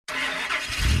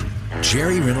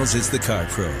Jerry Reynolds is the car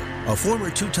pro, a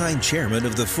former two-time chairman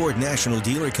of the Ford National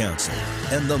Dealer Council,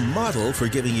 and the model for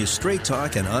giving you straight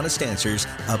talk and honest answers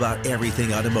about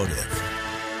everything automotive.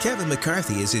 Kevin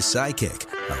McCarthy is his sidekick,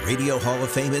 a Radio Hall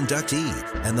of Fame inductee,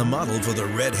 and the model for the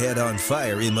redhead on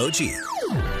fire emoji.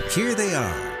 Here they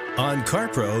are on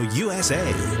CarPro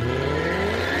USA.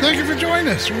 Thank you for joining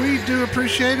us. We do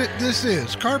appreciate it. This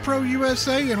is CarPro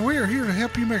USA, and we are here to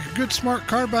help you make a good, smart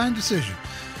car buying decision.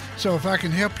 So if I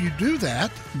can help you do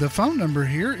that, the phone number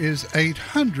here is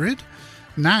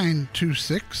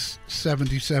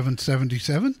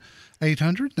 800-926-7777.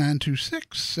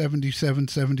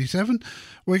 800-926-7777.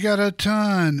 We got a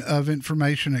ton of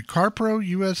information at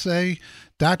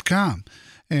carprousa.com,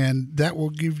 and that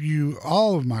will give you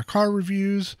all of my car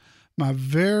reviews, my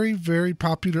very, very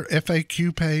popular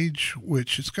FAQ page,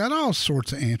 which has got all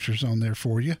sorts of answers on there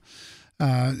for you.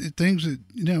 Things that,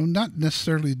 not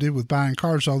necessarily to do with buying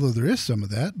cars, although there is some of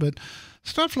that, but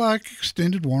stuff like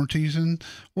extended warranties and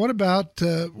what about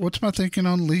what's my thinking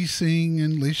on leasing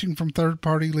and leasing from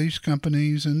third-party lease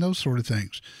companies and those sort of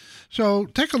things. So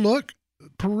take a look,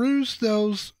 peruse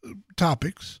those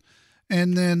topics,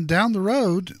 and then down the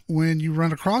road, when you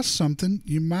run across something,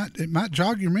 it might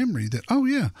jog your memory that, oh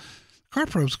yeah,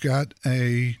 CarPro's got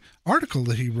a article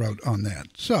that he wrote on that.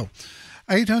 So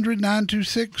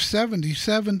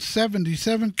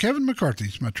 800-926-7777. Kevin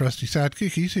McCarthy's my trusty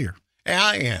sidekick. He's here.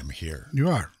 I am here. You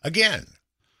are. Again.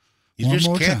 You One just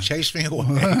more can't time. chase me away.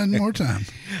 One more time.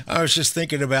 I was just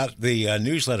thinking about the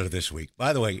newsletter this week.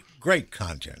 By the way, great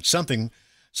content. Something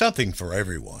for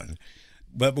everyone.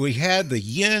 But we had the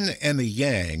yin and the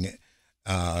yang.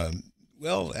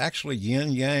 Actually,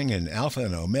 yin, yang, and alpha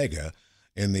and omega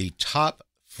in the top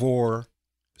 4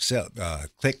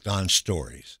 clicked on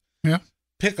stories. Yeah.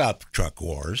 Pickup truck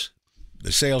wars,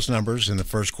 the sales numbers in the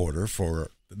first quarter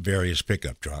for various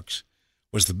pickup trucks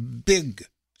was the big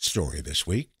story this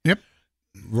week. Yep.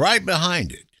 Right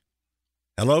behind it,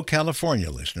 hello,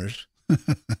 California listeners,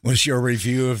 was your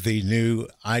review of the new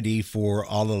ID4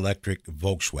 all-electric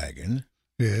Volkswagen.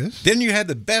 Yes. Then you had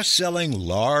the best-selling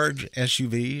large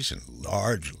SUVs and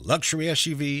large luxury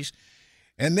SUVs.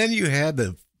 And then you had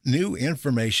the new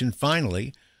information,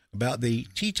 finally, about the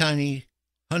teeny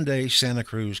Hyundai Santa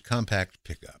Cruz compact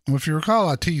pickup. Well, if you recall,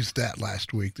 I teased that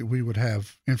last week that we would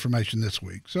have information this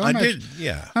week. So I did,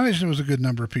 yeah. I imagine there was a good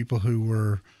number of people who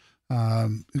were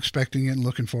expecting it and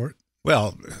looking for it.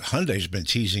 Well, Hyundai's been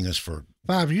teasing us for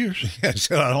 5 years. Yeah,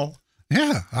 so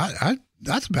Yeah, I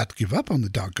was about to give up on the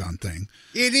doggone thing.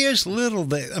 it is little.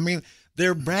 I mean,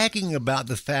 they're bragging about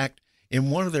the fact in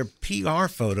one of their PR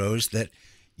photos that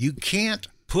you can't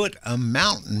put a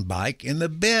mountain bike in the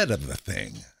bed of the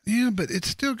thing. Yeah, but it's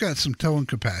still got some towing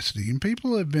capacity, and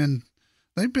people they've been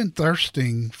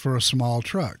thirsting for a small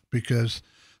truck because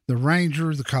the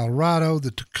Ranger, the Colorado,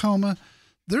 the Tacoma,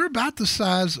 they're about the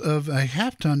size of a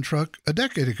half-ton truck a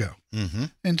decade ago. Mm-hmm.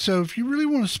 And so if you really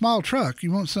want a small truck,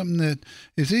 you want something that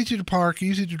is easy to park,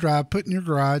 easy to drive, put in your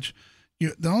garage.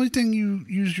 The only thing you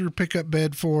use your pickup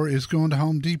bed for is going to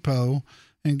Home Depot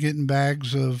and getting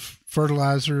bags of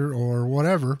fertilizer or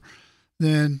whatever,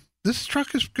 then this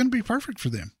truck is going to be perfect for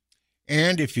them.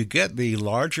 And if you get the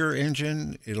larger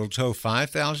engine, it'll tow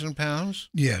 5,000 pounds?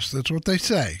 Yes, that's what they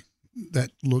say. That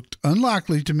looked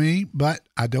unlikely to me, but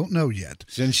I don't know yet.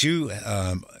 Since you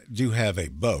do have a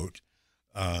boat,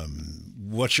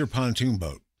 what's your pontoon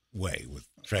boat weigh with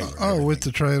trailer? With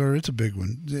the trailer, it's a big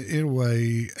one. It'll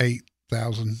weigh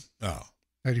 8,000,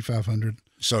 8,500.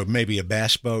 So maybe a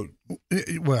bass boat?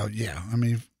 Well, yeah. I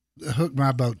mean, hook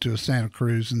my boat to a Santa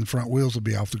Cruz and the front wheels will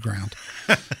be off the ground.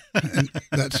 And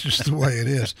that's just the way it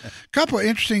is. A couple of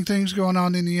interesting things going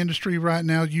on in the industry right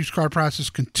now. Used car prices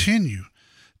continue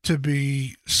to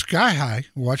be sky high.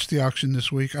 Watched the auction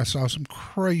this week. I saw some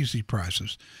crazy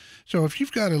prices. So if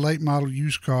you've got a late model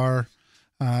used car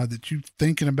that you're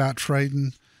thinking about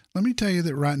trading, let me tell you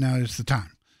that right now is the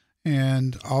time.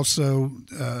 And also,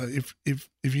 if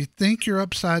you think you're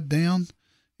upside down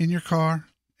in your car,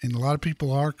 and a lot of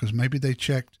people are because maybe they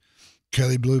checked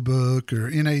Kelley Blue Book or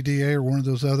NADA or one of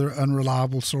those other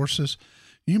unreliable sources,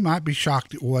 you might be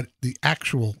shocked at what the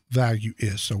actual value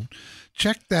is. So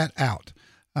check that out.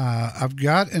 I've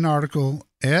got an article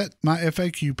at my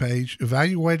FAQ page,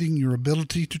 evaluating your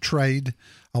ability to trade.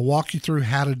 I'll walk you through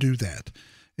how to do that.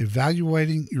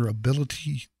 Evaluating your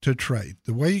ability to trade.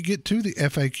 The way you get to the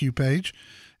FAQ page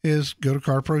is go to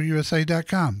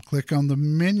carprousa.com. Click on the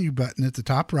menu button at the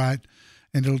top right,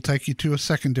 and it'll take you to a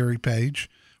secondary page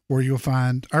where you'll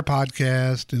find our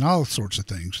podcast and all sorts of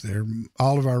things there,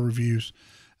 all of our reviews.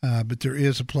 But there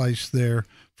is a place there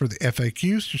for the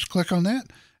FAQs. Just click on that,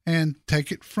 and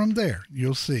take it from there.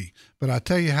 You'll see. But I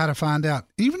tell you how to find out,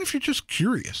 even if you're just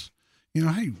curious. You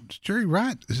know, hey, is Jerry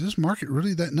right? Is this market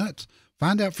really that nuts?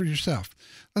 Find out for yourself.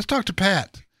 Let's talk to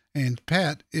Pat. And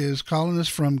Pat is calling us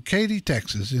from Katy,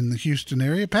 Texas, in the Houston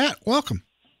area. Pat, welcome.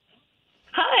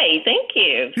 Hi, thank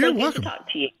you. You're so good welcome. to talk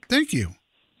to you. Thank you.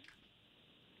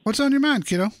 What's on your mind,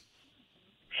 kiddo?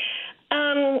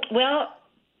 Well,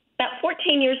 about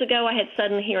 14 years ago, I had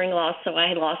sudden hearing loss, so I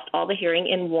had lost all the hearing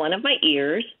in one of my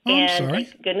ears. Oh, I'm and sorry.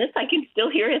 thank goodness I can still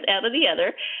hear it out of the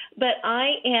other. But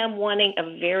I am wanting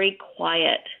a very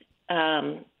quiet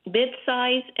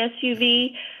mid-size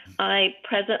SUV. I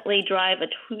presently drive a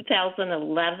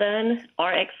 2011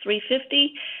 RX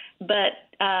 350, but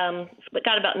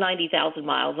got about 90,000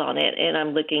 miles on it, and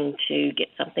I'm looking to get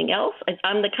something else.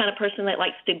 I'm the kind of person that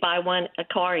likes to buy a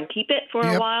car and keep it for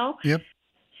a while. Yep.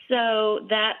 So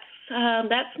that's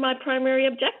my primary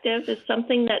objective, is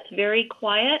something that's very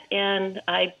quiet, and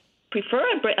I prefer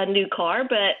a new car,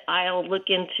 but I'll look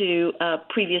into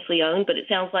previously owned, but it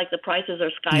sounds like the prices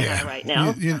are sky high right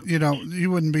now. You know, you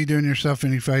wouldn't be doing yourself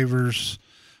any favors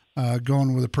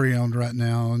going with a pre-owned right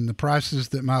now. And the prices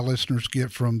that my listeners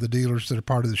get from the dealers that are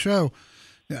part of the show,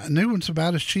 a new one's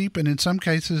about as cheap, and in some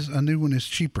cases, a new one is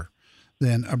cheaper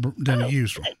than a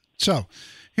used one. So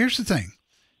here's the thing.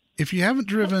 If you haven't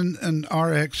driven an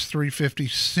RX 350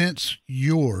 since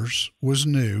yours was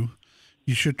new,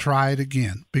 you should try it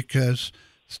again, because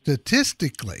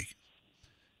statistically,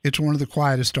 it's one of the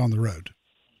quietest on the road.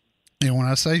 And when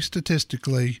I say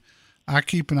statistically, I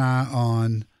keep an eye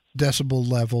on decibel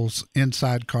levels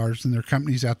inside cars, and there are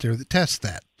companies out there that test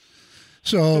that.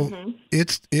 So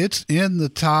it's in the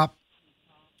top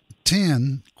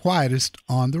 10 quietest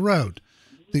on the road.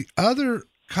 The other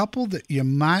couple that you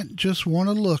might just want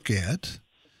to look at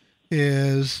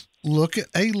is look at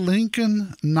a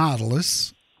Lincoln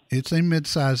Nautilus. It's a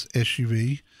midsize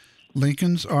SUV.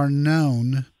 Lincolns are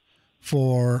known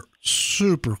for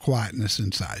super quietness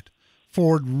inside.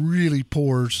 Ford really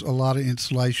pours a lot of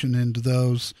insulation into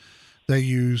those. They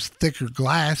use thicker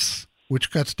glass,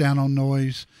 which cuts down on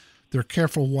noise. They're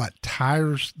careful what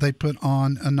tires they put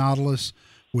on a Nautilus,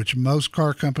 which most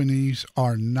car companies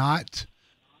are not.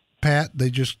 Pat, they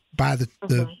just buy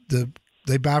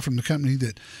they buy from the company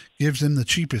that gives them the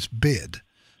cheapest bid.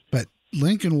 But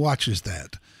Lincoln watches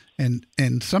that. And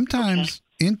sometimes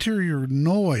interior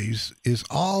noise is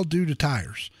all due to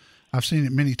tires. I've seen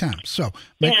it many times. So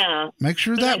make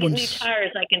sure that one's new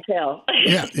tires, I can tell.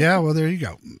 yeah. Well, there you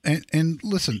go. And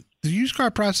listen, the used car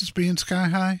prices being sky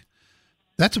high,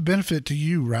 that's a benefit to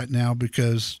you right now,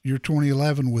 because your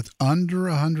 2011 with under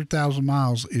 100,000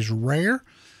 miles is rare,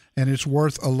 and it's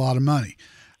worth a lot of money.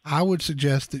 I would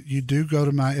suggest that you do go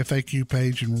to my FAQ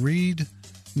page and read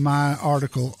my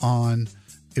article on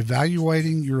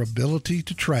evaluating your ability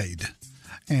to trade,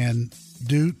 and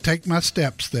do take my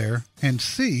steps there and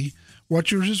see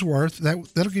what yours is worth.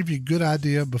 That'll give you a good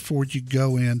idea before you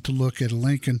go in to look at a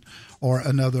Lincoln or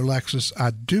another Lexus.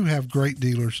 I do have great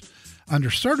dealers, under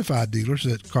certified dealers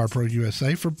at CarPro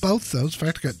USA for both those. In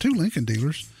fact, I got 2 Lincoln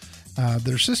dealers.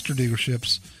 They're sister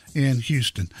dealerships in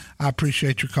Houston. I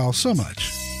appreciate your call so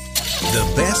much.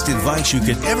 The best advice you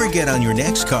could ever get on your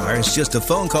next car is just a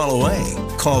phone call away.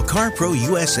 Call CarPro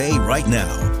USA right now.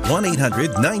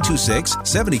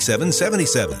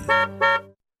 1-800-926-7777.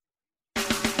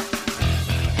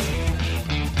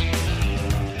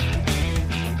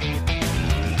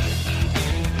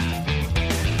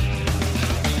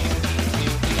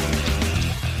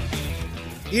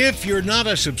 If you're not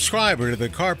a subscriber to the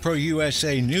CarPro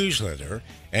USA newsletter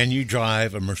and you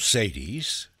drive a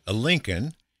Mercedes, a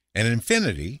Lincoln, an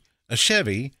Infiniti, a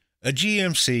Chevy, a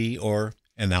GMC, or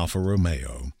an Alfa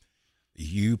Romeo,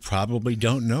 you probably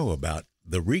don't know about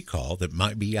the recall that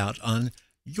might be out on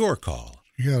your call.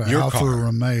 You got an Alfa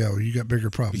Romeo, you got bigger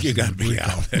problems. You got to be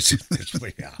out.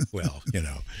 Well, you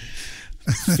know,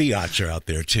 Fiats are out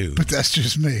there too. But that's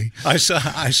just me. I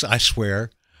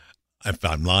swear, if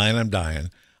I'm lying, I'm dying.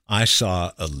 I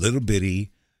saw a little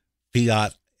bitty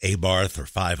Fiat Abarth or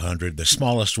 500, the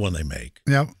smallest one they make.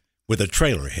 Yep. With a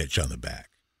trailer hitch on the back.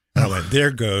 And I went,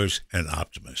 there goes an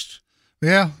optimist.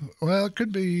 Yeah. Well, it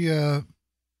could be,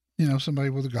 somebody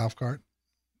with a golf cart.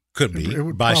 Could be. It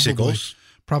would Bicycles.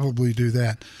 Probably do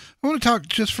that. I want to talk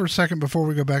just for a second before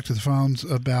we go back to the phones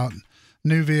about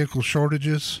new vehicle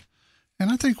shortages.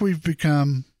 And I think we've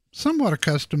become somewhat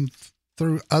accustomed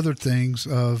through other things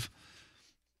of,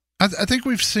 I think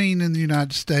we've seen in the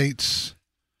United States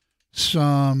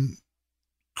some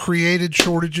created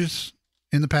shortages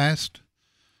in the past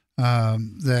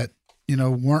that,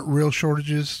 weren't real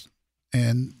shortages,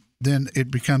 and then it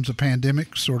becomes a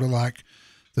pandemic, sort of like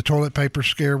the toilet paper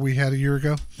scare we had a year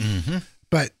ago. Mm-hmm.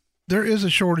 But there is a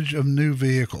shortage of new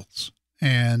vehicles,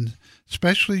 and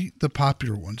especially the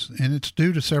popular ones. And it's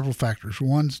due to several factors.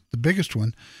 The biggest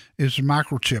one is the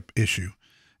microchip issue.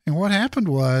 And what happened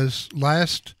was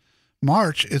last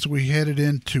March, as we headed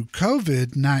into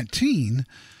COVID-19,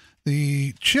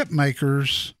 the chip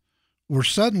makers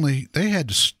they had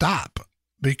to stop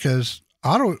because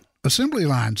auto assembly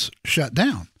lines shut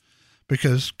down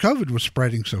because COVID was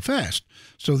spreading so fast.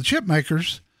 So the chip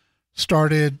makers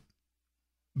started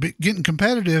getting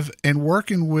competitive and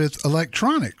working with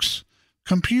electronics,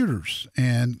 computers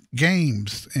and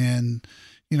games and,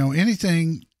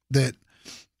 anything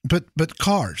but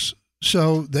cars.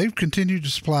 So they've continued to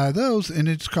supply those, and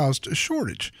it's caused a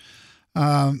shortage.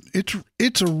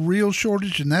 It's a real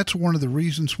shortage, and that's one of the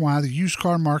reasons why the used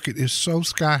car market is so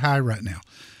sky high right now.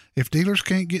 If dealers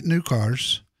can't get new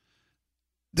cars,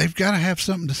 they've got to have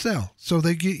something to sell. So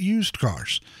they get used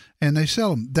cars and they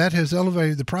sell them. That has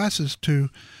elevated the prices to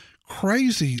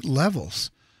crazy levels.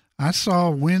 I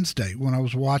saw Wednesday when I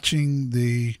was watching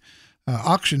the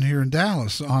auction here in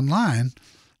Dallas online,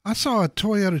 I saw a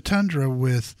Toyota Tundra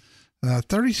with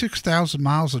 36,000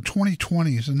 miles of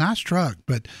 2020. It's a nice truck,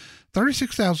 but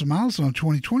 36,000 miles on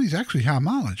 2020 is actually high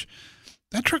mileage.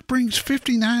 That truck brings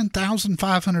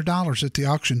 $59,500 at the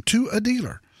auction to a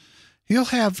dealer. He'll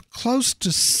have close to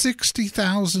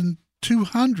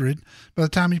 $60,200 by the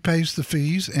time he pays the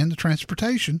fees and the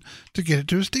transportation to get it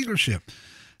to his dealership.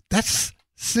 That's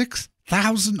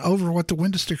 $6,000 over what the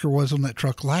window sticker was on that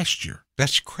truck last year.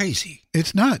 That's crazy.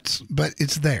 It's nuts, but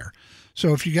it's there.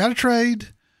 So if you got a trade,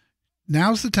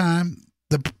 now's the time.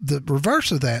 The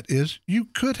reverse of that is you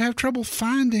could have trouble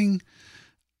finding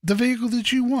the vehicle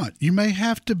that you want. You may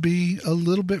have to be a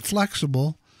little bit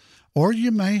flexible, or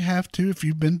you may have to, if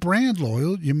you've been brand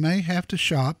loyal, you may have to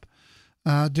shop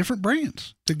different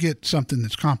brands to get something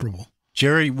that's comparable.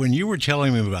 Jerry, when you were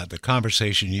telling me about the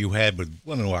conversation you had with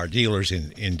one of our dealers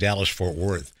in Dallas-Fort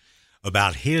Worth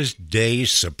about his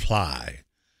day's supply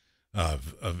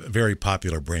of a very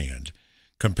popular brand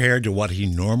compared to what he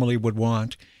normally would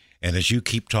want, and as you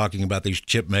keep talking about these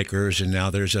chip makers, and now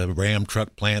there's a Ram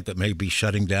truck plant that may be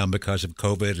shutting down because of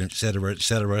COVID, et cetera, et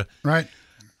cetera. Right.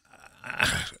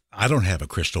 I don't have a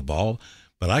crystal ball,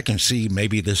 but I can see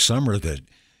maybe this summer that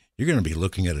you're going to be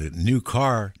looking at a new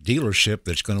car dealership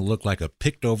that's going to look like a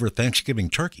picked over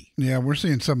Thanksgiving turkey. Yeah, we're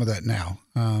seeing some of that now.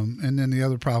 And then the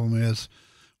other problem is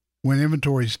when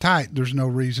inventory's tight, there's no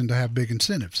reason to have big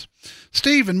incentives.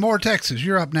 Steve in Moore, Texas,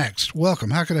 you're up next.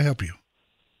 Welcome. How can I help you?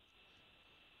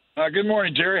 Good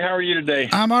morning, Jerry. How are you today?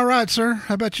 I'm all right, sir.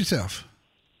 How about yourself?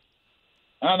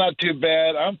 I'm not too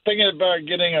bad. I'm thinking about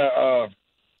getting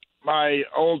my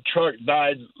old truck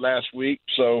died last week,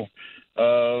 so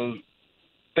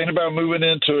thinking about moving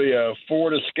into a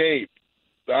Ford Escape.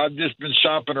 I've just been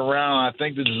shopping around. I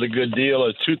think this is a good deal.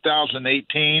 A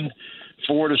 2018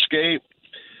 Ford Escape,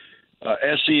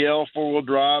 SEL four-wheel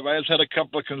drive. I just had a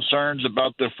couple of concerns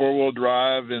about the four-wheel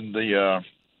drive and the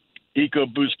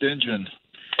EcoBoost engine.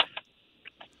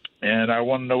 And I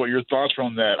want to know what your thoughts are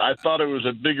on that. I thought it was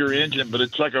a bigger engine, but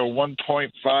it's like a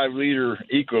 1.5-liter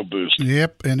EcoBoost.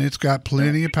 Yep, and it's got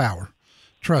plenty of power.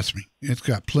 Trust me, it's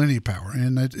got plenty of power,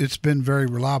 and it's been very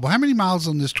reliable. How many miles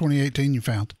on this 2018 you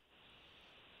found?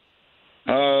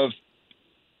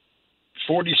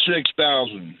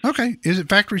 46,000. Okay. Is it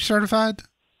factory certified?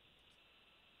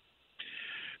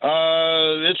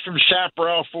 It's from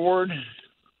Chaparral Ford.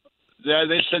 Yeah,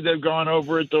 they said they've gone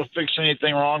over it. They'll fix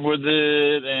anything wrong with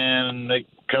it, and it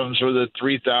comes with a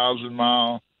 3,000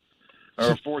 mile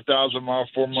or 4,000 mile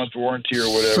 4-month warranty or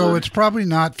whatever. So it's probably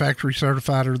not factory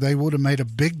certified, or they would have made a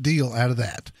big deal out of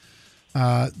that.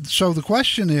 So the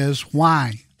question is,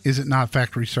 why is it not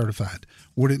factory certified?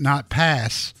 Would it not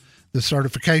pass the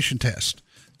certification test?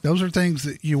 Those are things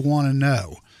that you want to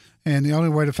know. And the only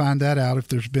way to find that out if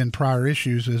there's been prior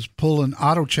issues is pull an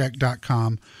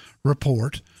autocheck.com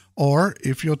report. Or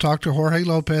if you'll talk to Jorge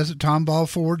Lopez at Tom Ball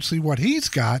Ford, see what he's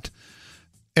got,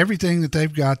 everything that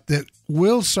they've got that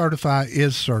will certify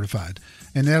is certified.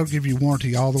 And that'll give you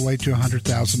warranty all the way to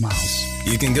 100,000 miles.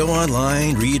 You can go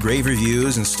online, read rave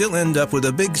reviews, and still end up with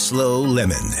a big, slow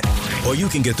lemon. Or you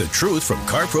can get the truth from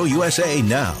CarPro USA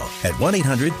now at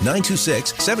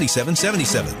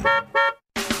 1-800-926-7777.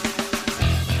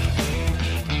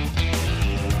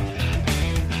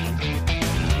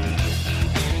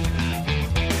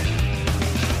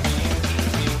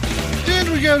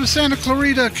 Go to Santa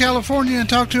Clarita, California, and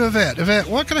talk to Yvette. Yvette,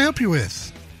 what can I help you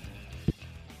with?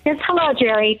 Yes, hello,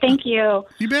 Jerry. Thank you.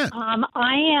 You bet. I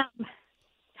am.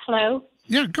 Hello.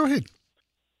 Yeah, go ahead.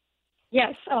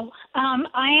 Yes.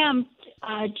 I am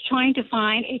trying to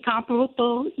find a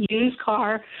comparable used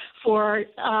car for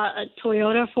a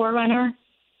Toyota 4Runner.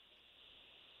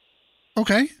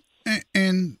 Okay.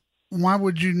 And why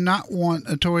would you not want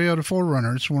a Toyota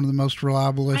 4Runner? It's one of the most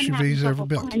reliable SUVs ever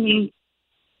built.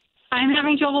 I'm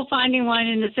having trouble finding one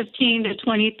in the $15,000 to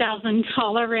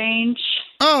 $20,000 range.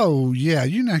 Oh, yeah.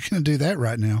 You're not going to do that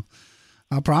right now.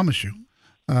 I promise you.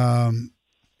 And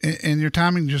your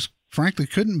timing just, frankly,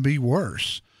 couldn't be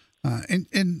worse.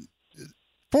 And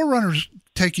 4Runners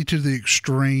take you to the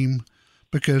extreme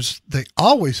because they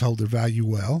always hold their value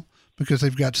well because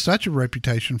they've got such a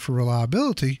reputation for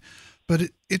reliability, but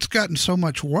it's gotten so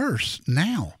much worse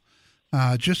now,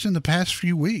 just in the past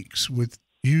few weeks with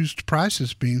used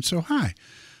prices being so high.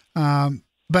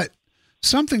 But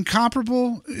something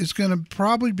comparable is going to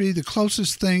probably be the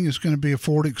closest thing is going to be a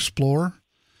Ford Explorer,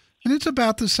 and it's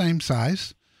about the same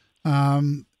size.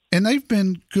 And they've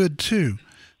been good too,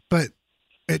 but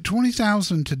at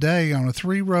 $20,000 today on a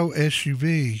 3-row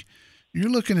SUV, you're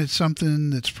looking at something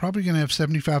that's probably going to have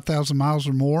 75,000 miles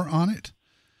or more on it.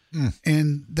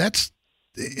 And that's,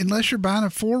 unless you're buying a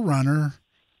 4Runner,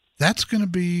 that's going to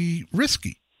be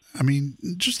risky. I mean,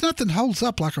 just nothing holds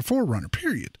up like a 4Runner,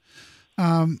 period.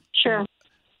 Sure.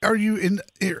 Are you in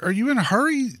a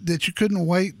hurry that you couldn't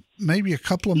wait maybe a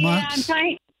couple of months?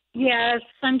 Yes,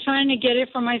 I'm trying to get it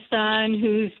for my son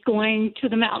who's going to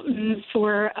the mountains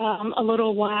for a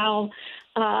little while,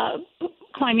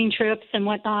 climbing trips and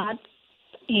whatnot.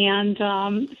 And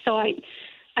so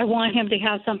I want him to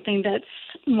have something that's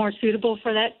more suitable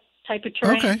for that type of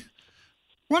terrain. Okay.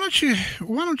 Why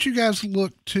don't you guys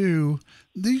look to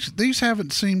these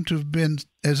haven't seemed to have been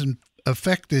as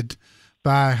affected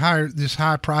by this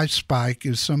high price spike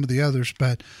as some of the others,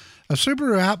 but a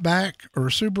Subaru Outback or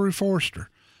a Subaru Forester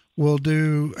will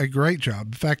do a great job.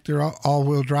 In fact, their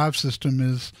all-wheel drive system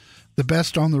is the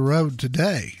best on the road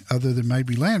today, other than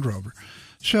maybe Land Rover.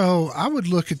 So I would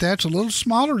look at that. It's a little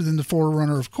smaller than the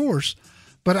 4Runner, of course,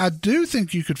 but I do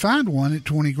think you could find one at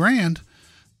 $20,000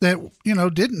 that,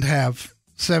 didn't have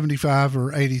 75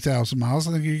 or 80,000 miles.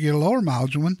 I think you get a lower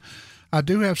mileage one. I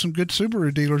do have some good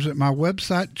Subaru dealers at my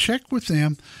website. Check with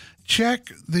them. Check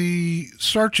the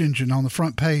search engine on the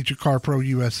front page of CarPro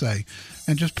USA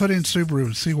and just put in Subaru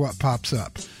and see what pops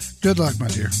up. Good luck, my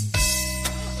dear.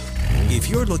 If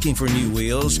you're looking for new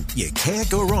wheels, you can't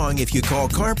go wrong if you call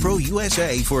CarPro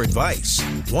USA for advice.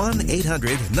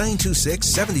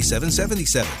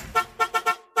 1-800-926-7777.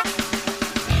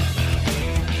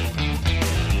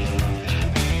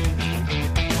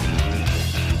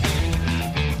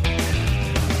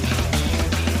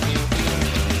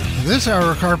 This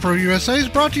hour of CarPro USA is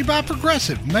brought to you by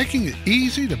Progressive, making it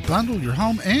easy to bundle your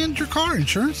home and your car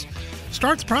insurance.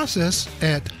 Start the process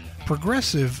at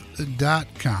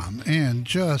Progressive.com. And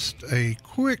just a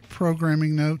quick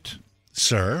programming note.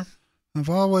 Sir? I've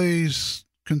always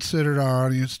considered our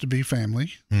audience to be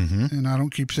family, and I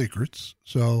don't keep secrets.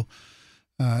 So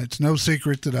it's no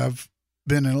secret that I've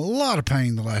been in a lot of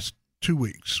pain the last 2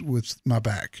 weeks with my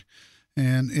back.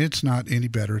 And it's not any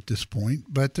better at this point,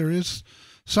 but there is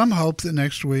some hope that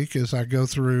next week, as I go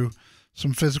through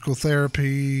some physical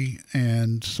therapy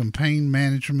and some pain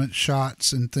management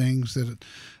shots and things, that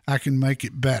I can make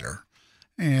it better.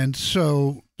 And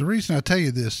so the reason I tell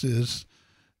you this is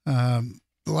the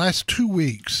last 2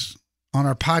 weeks on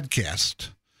our podcast,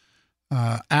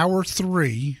 hour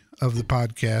 3 of the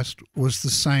podcast was the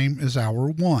same as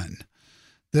hour 1.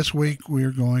 This week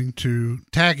we're going to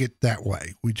tag it that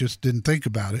way. We just didn't think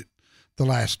about it the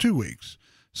last 2 weeks.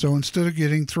 So instead of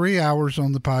getting 3 hours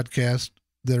on the podcast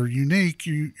that are unique,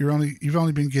 you've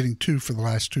only been getting 2 for the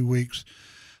last 2 weeks.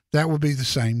 That will be the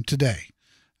same today.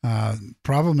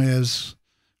 Problem is,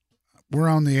 we're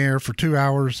on the air for 2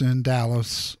 hours in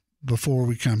Dallas before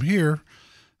we come here.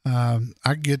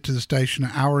 I get to the station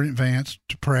an hour in advance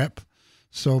to prep.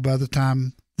 So by the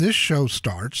time this show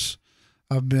starts,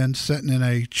 I've been sitting in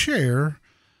a chair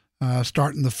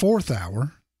starting the 4th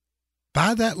hour.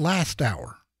 By that last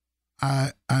hour,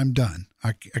 I'm done.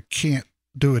 I can't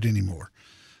do it anymore.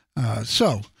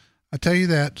 So I tell you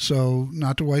that, so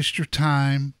not to waste your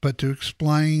time, but to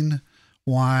explain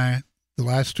why the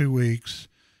last 2 weeks,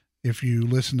 if you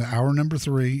listen to hour number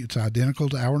 3, it's identical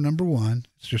to hour number 1.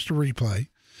 It's just a replay,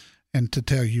 and to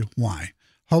tell you why.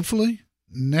 Hopefully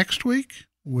next week,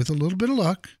 with a little bit of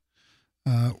luck,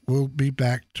 we'll be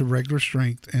back to regular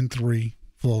strength in 3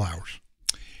 full hours.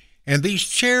 And these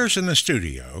chairs in the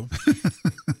studio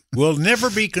will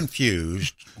never be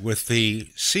confused with the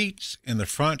seats in the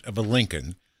front of a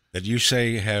Lincoln that you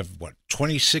say have,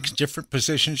 26 different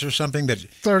positions or something?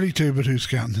 32, but who's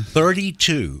counting?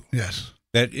 32. Yes.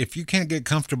 that if you can't get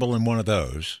comfortable in one of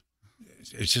those,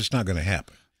 it's just not going to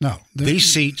happen. No.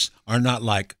 These seats are not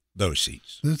like those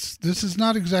seats. This is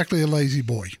not exactly a lazy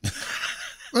boy.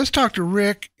 Let's talk to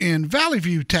Rick in Valley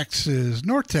View, Texas,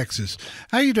 North Texas.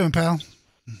 How you doing, pal?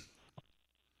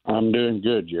 I'm doing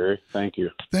good, Jerry. Thank you.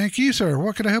 Thank you, sir.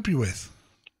 What can I help you with?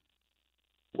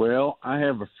 Well, I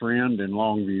have a friend in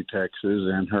Longview, Texas,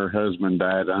 and her husband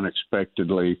died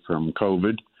unexpectedly from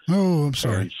COVID. Oh, I'm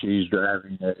sorry. And she's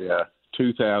driving a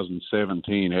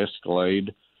 2017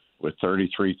 Escalade with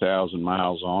 33,000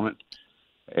 miles on it.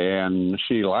 And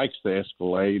she likes the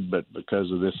Escalade, but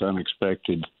because of this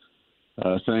unexpected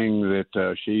thing that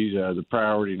the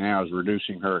priority now is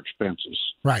reducing her expenses.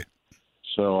 Right.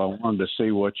 So I wanted to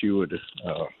see what you would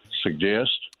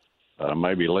suggest,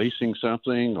 maybe leasing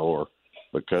something, or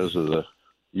because of the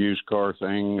used car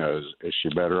thing, is she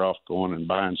better off going and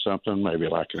buying something, maybe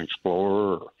like an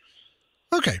Explorer?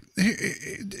 Okay.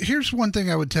 Here's one thing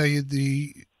I would tell you.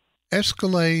 The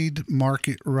Escalade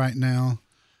market right now,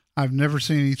 I've never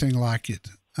seen anything like it.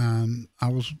 When I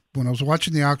was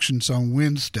watching the auctions on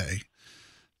Wednesday,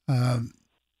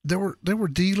 there were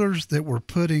dealers that were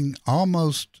putting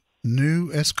almost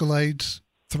new Escalades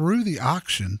through the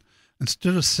auction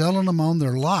instead of selling them on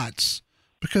their lots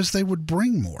because they would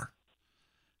bring more.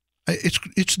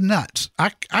 It's nuts.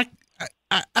 I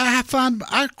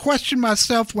question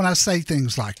myself when I say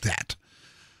things like that.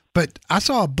 But I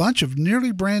saw a bunch of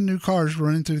nearly brand new cars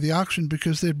running through the auction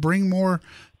because they'd bring more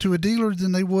to a dealer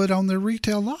than they would on their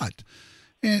retail lot.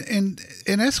 And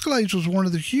Escalades was one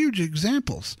of the huge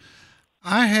examples.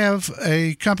 I have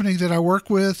a company that I work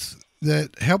with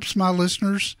that helps my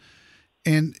listeners,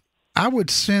 and I would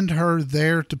send her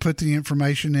there to put the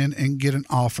information in and get an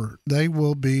offer. They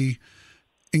will be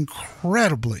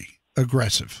incredibly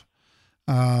aggressive.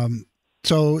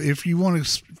 So if you want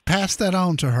to pass that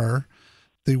on to her,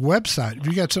 the website, have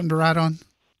you got something to write on?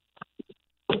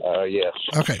 Yes.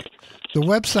 Okay. The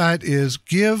website is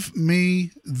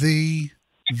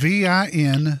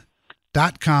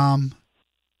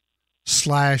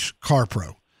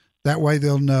givemethevin.com/CarPro. That way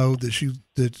they'll know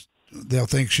that they'll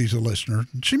think she's a listener.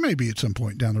 She may be at some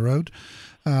point down the road,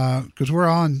 because we're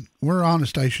on a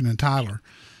station in Tyler,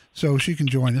 so she can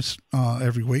join us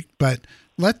every week. But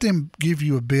let them give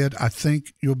you a bid. I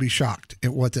think you'll be shocked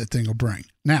at what that thing will bring.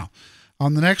 Now,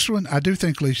 on the next one, I do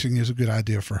think leasing is a good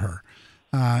idea for her.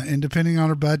 And depending on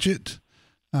her budget,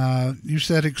 you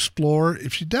said Explorer.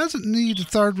 If she doesn't need a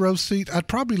third row seat, I'd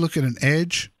probably look at an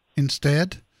Edge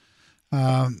instead.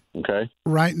 Okay.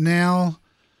 Right now,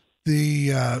 the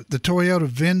Toyota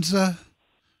Venza,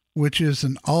 which is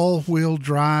an all-wheel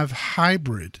drive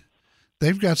hybrid,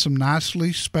 they've got some nice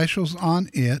lease specials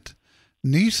on it.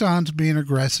 Nissan's being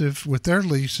aggressive with their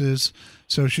leases,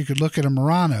 so she could look at a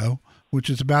Murano,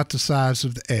 which is about the size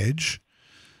of the Edge.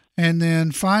 And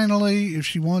then finally, if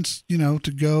she wants,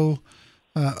 to go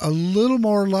a little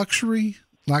more luxury,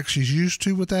 like she's used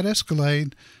to with that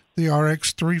Escalade, the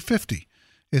RX 350.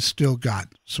 It's still got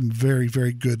some very,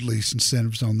 very good lease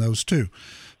incentives on those too.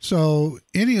 So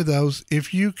any of those,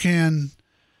 if you're going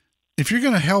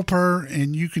to help her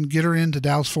and you can get her into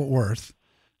Dallas-Fort Worth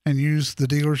and use the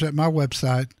dealers at my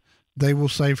website, they will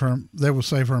save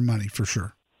her money for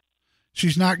sure.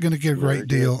 She's not going to get a great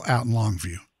deal out in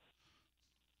Longview.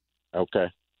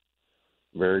 Okay.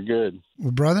 Very good.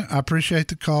 Well, brother, I appreciate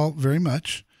the call very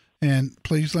much. And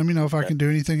please let me know if I can do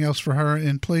anything else for her.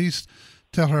 And please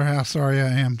tell her how sorry I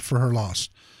am for her loss.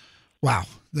 Wow.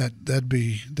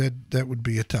 That would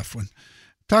be a tough one.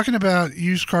 Talking about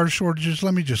used car shortages,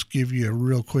 let me just give you a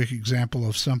real quick example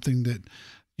of something that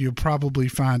you'll probably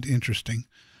find interesting.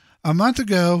 A month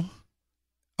ago,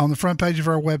 on the front page of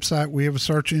our website, we have a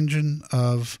search engine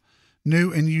of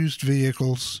new and used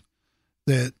vehicles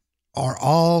that are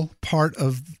all part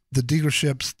of the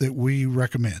dealerships that we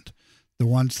recommend, the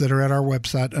ones that are at our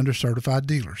website under certified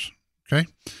dealers. Okay.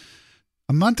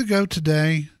 A month ago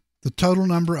today, the total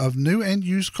number of new and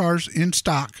used cars in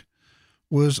stock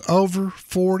was over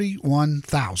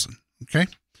 41,000. Okay.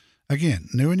 Again,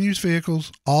 new and used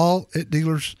vehicles, all at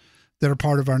dealers that are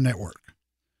part of our network.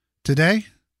 Today,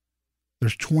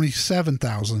 there's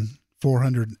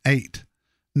 27,408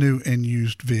 new and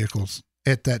used vehicles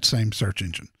at that same search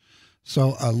engine.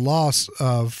 So a loss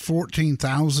of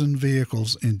 14,000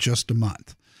 vehicles in just a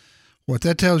month. What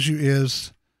that tells you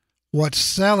is what's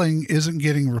selling isn't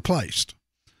getting replaced.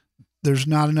 There's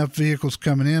not enough vehicles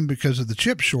coming in because of the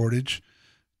chip shortage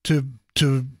to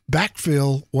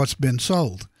backfill what's been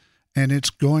sold. And it's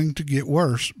going to get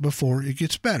worse before it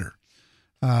gets better.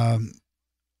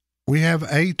 We have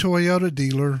a Toyota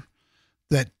dealer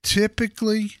that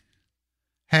typically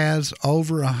has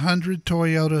over 100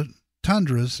 Toyota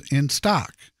Tundras in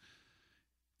stock.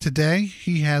 Today,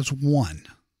 he has one.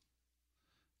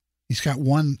 He's got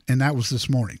one, and that was this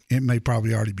morning. It may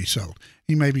probably already be sold.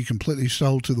 He may be completely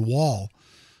sold to the wall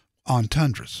on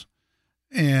Tundras.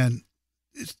 And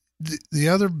the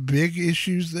other big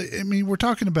issues, we're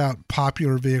talking about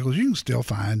popular vehicles. You can still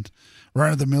find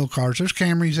run-of-the-mill cars. There's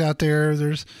Camrys out there.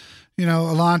 There's,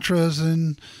 Elantras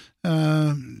and,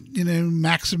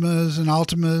 Maximas and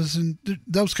Altimas and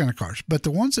those kind of cars. But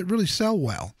the ones that really sell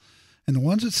well and the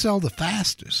ones that sell the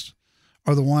fastest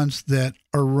are the ones that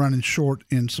are running short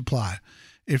in supply.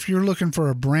 If you're looking for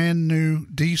a brand new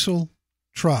diesel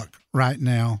truck right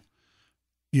now,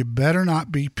 you better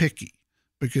not be picky,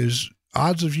 because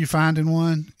odds of you finding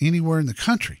one anywhere in the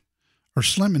country are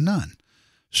slim and none.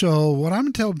 So what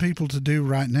I'm telling people to do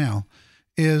right now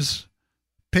is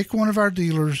pick one of our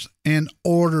dealers and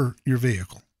order your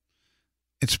vehicle,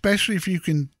 especially if you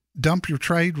can dump your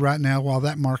trade right now while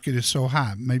that market is so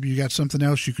high. Maybe you got something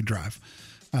else you could drive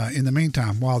in the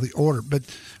meantime while the order. But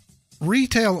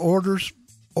retail orders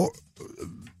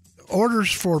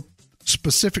for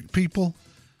specific people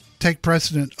take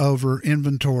precedent over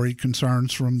inventory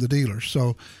concerns from the dealers.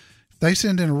 So if they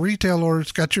send in a retail order,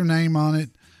 it's got your name on it,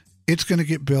 it's going to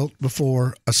get built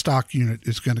before a stock unit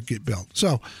is going to get built.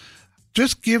 So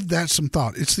just give that some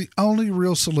thought. It's the only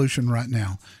real solution right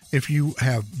now if you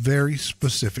have very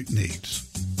specific needs.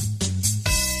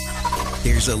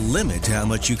 There's a limit to how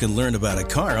much you can learn about a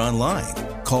car online.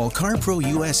 Call CarPro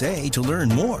USA to learn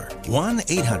more.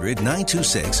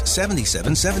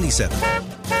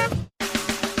 1-800-926-7777.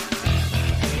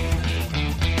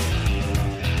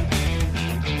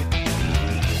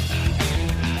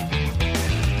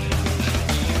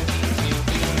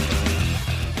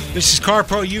 This is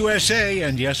CarPro USA,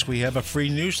 and yes, we have a free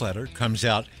newsletter. It comes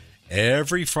out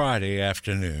every Friday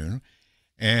afternoon.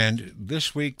 And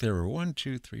this week there were 1,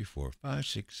 2, 3, 4, 5,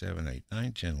 6, 7, 8,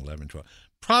 9, 10, 11, 12,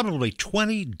 probably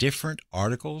 20 different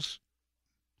articles.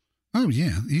 Oh,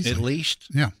 yeah. Easily. At least.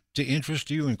 Yeah. To interest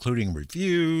you, including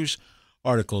reviews,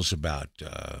 articles about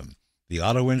the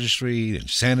auto industry,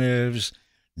 incentives,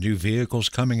 new vehicles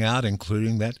coming out,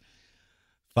 including that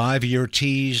 5-year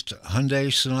teased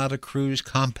Hyundai Sonata Cruise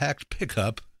compact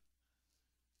pickup.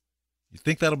 You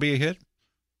think that'll be a hit?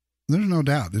 There's no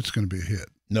doubt it's going to be a hit.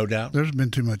 No doubt. There's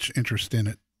been too much interest in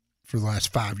it for the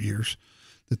last 5 years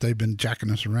that they've been jacking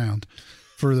us around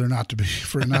for it not to be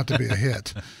a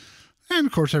hit. And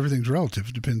of course, everything's relative.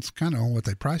 It depends kind of on what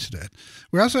they price it at.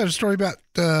 We also had a story about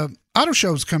auto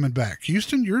shows coming back.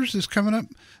 Houston, yours is coming up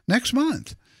next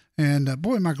month, and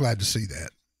boy, am I glad to see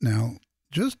that. Now,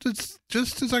 just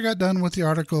as I got done with the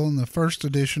article and the first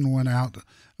edition went out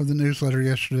of the newsletter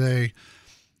yesterday,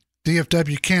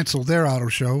 DFW canceled their auto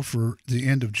show for the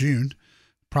end of June.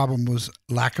 Problem was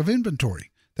lack of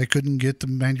inventory. They couldn't get the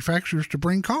manufacturers to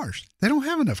bring cars. They don't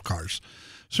have enough cars.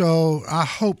 So I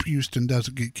hope Houston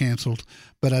doesn't get canceled,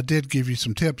 but I did give you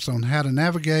some tips on how to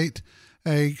navigate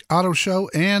a auto show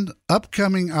and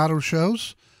upcoming auto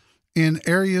shows in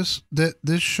areas that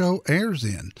this show airs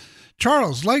in.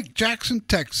 Charles, Lake Jackson,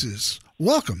 Texas.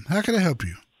 Welcome. How can I help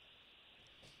you?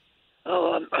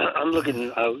 Oh, I'm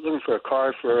looking for a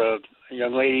car for a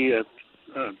young lady, a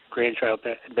grandchild,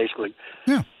 basically.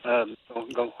 Yeah.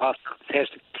 Go off, has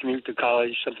to commute to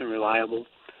college, something reliable.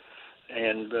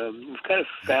 And we've kind of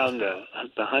found the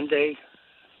Hyundai,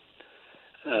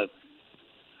 the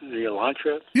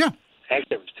Elantra. Yeah.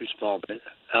 Actually, it was too small, but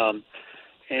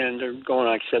and they're going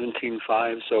like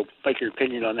 17.5. So, I'd like your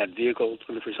opinion on that vehicle.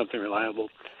 Looking for something reliable.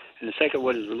 And the second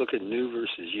one is we're looking at new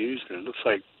versus used, and it looks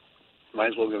like might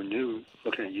as well go new.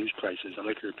 Looking at used prices, I'd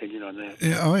like your opinion on that.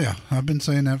 Yeah. Oh yeah, I've been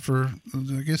saying that for.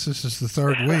 I guess this is the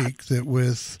third week that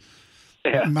with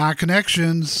my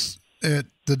connections at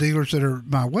the dealers that are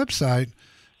my website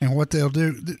and what they'll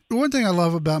do. The one thing I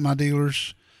love about my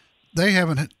dealers, they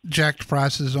haven't jacked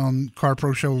prices on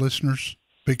CarPro Show listeners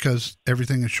because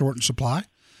everything is short in supply.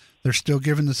 They're still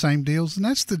giving the same deals, and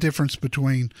that's the difference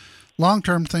between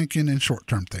long-term thinking and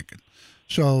short-term thinking.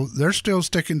 So they're still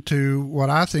sticking to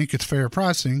what I think is fair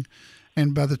pricing,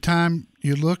 and by the time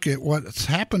you look at what's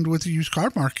happened with the used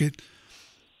car market,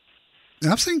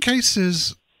 I've seen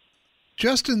cases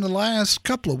just in the last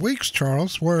couple of weeks,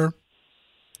 Charles, where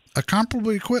a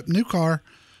comparably equipped new car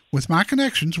with my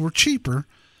connections were cheaper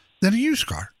than a used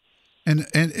car. And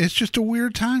it's just a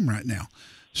weird time right now.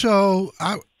 So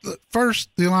first,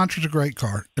 the Elantra's a great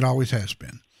car. It always has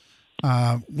been.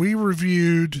 We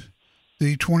reviewed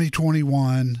the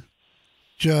 2021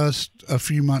 just a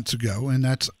few months ago, and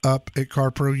that's up at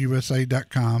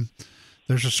carprousa.com.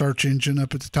 There's a search engine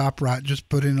up at the top right. Just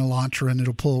put in Elantra, and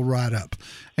it'll pull right up,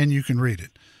 and you can read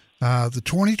it. The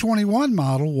 2021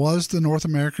 model was the North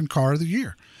American Car of the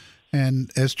Year,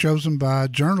 and as chosen by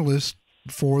journalists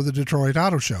for the Detroit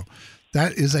Auto Show.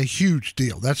 That is a huge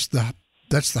deal. That's the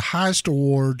highest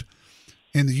award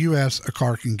in the U.S. a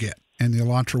car can get, and the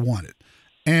Elantra won it.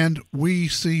 And we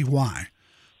see why.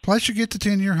 Plus, you get the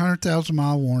 10-year,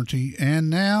 100,000-mile warranty, and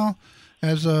now,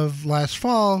 as of last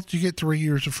fall, you get 3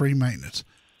 years of free maintenance.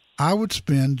 I would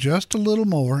spend just a little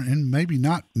more, and maybe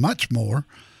not much more,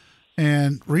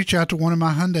 and reach out to one of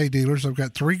my Hyundai dealers. I've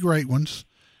got 3 great ones,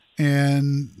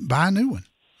 and buy a new one.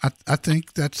 I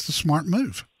think that's the smart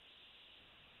move.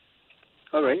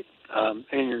 All right.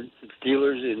 And your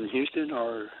dealers in Houston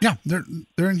are? Yeah,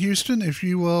 they're in Houston. If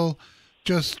you will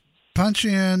just punch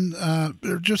in,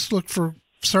 or just look for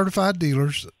certified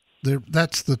dealers,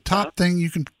 that's the top thing you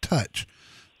can touch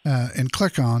and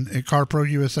click on at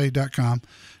carprousa.com.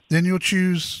 Then you'll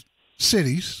choose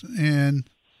cities and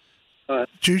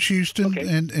choose Houston,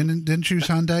 and then choose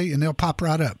Hyundai, and they'll pop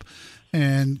right up.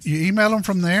 And you email them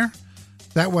from there.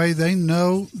 That way they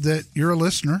know that you're a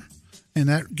listener, and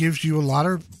that gives you a lot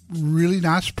of really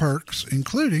nice perks,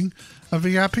 including a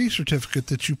VIP certificate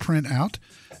that you print out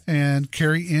and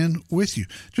carry in with you.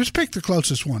 Just pick the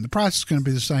closest one. The price is going to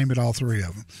be the same at all 3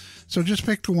 of them. So just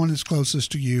pick the one that's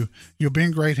closest to you. You'll be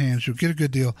in great hands. You'll get a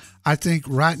good deal. I think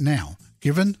right now,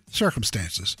 given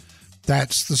circumstances,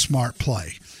 that's the smart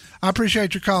play. I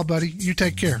appreciate your call, buddy. You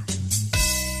take care.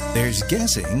 There's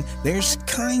guessing, there's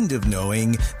kind of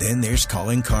knowing, then there's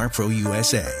calling CarPro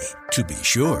USA. To be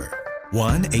sure.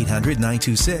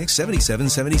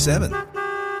 1-800-926-7777.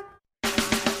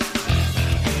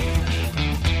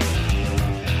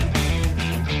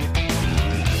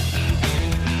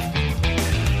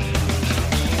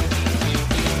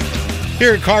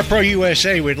 Here at CarPro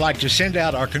USA, we'd like to send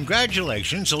out our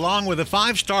congratulations along with a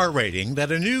 5-star rating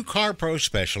that a new CarPro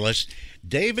specialist,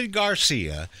 David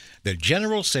Garcia, the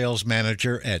general sales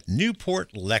manager at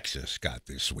Newport Lexus, got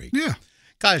this week. Yeah.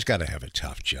 Guy's got to have a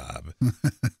tough job.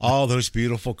 All those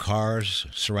beautiful cars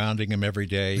surrounding him every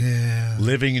day. Yeah.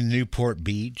 Living in Newport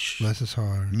Beach. Bless his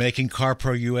heart. Making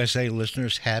CarPro USA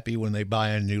listeners happy when they buy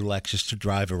a new Lexus to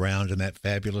drive around in that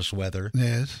fabulous weather.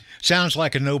 Yes. Sounds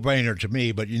like a no-brainer to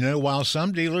me, but while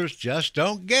some dealers just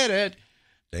don't get it,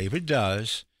 David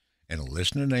does. And a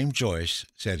listener named Joyce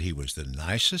said he was the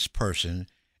nicest person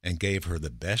and gave her the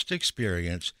best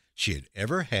experience she had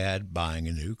ever had buying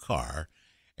a new car.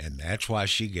 And that's why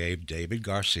she gave David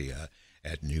Garcia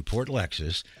at Newport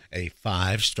Lexus a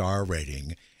 5-star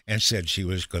rating and said she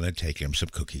was going to take him some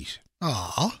cookies.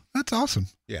 Oh, that's awesome.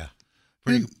 Yeah.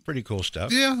 Pretty cool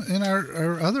stuff. Yeah, and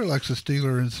our other Lexus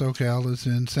dealer in SoCal is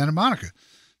in Santa Monica.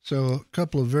 So a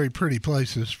couple of very pretty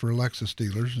places for Lexus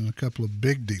dealers and a couple of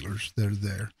big dealers that are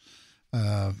there.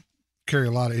 Carry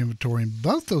a lot of inventory. And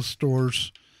both those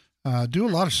stores do a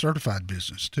lot of certified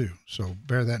business, too. So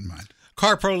bear that in mind.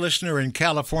 CarPro listener in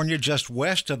California, just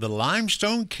west of the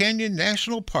Limestone Canyon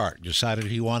National Park, decided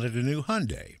he wanted a new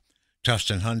Hyundai.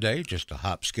 Tustin Hyundai, just a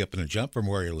hop, skip, and a jump from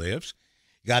where he lives.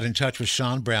 He got in touch with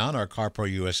Sean Brown, our CarPro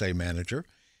USA manager.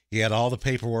 He had all the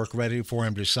paperwork ready for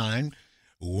him to sign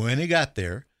when he got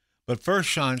there. But first,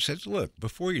 Sean says, look,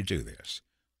 before you do this,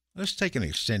 let's take an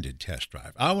extended test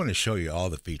drive. I want to show you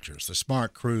all the features, the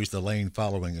smart cruise, the lane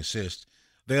following assist,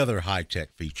 the other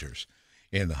high-tech features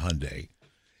in the Hyundai.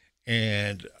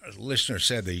 And a listener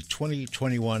said the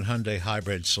 2021 Hyundai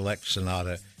Hybrid Select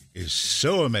Sonata is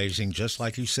so amazing, just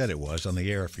like you said it was on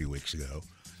the air a few weeks ago.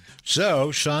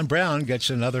 So Sean Brown gets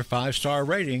another 5-star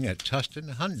rating at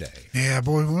Tustin Hyundai. Yeah,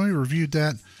 boy, when we reviewed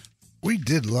that, we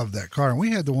did love that car. And we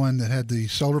had the one that had the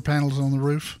solar panels on the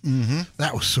roof. Mm-hmm.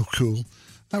 That was so cool.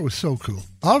 That was so cool.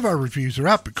 All of our reviews are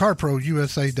up at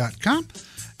carprousa.com,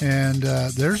 and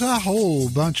there's a whole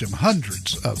bunch of them,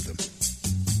 hundreds of them.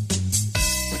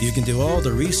 You can do all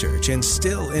the research and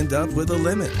still end up with a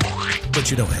limit. But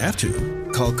you don't have to.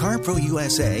 Call CarPro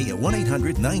USA at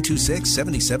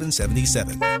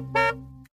 1-800-926-7777.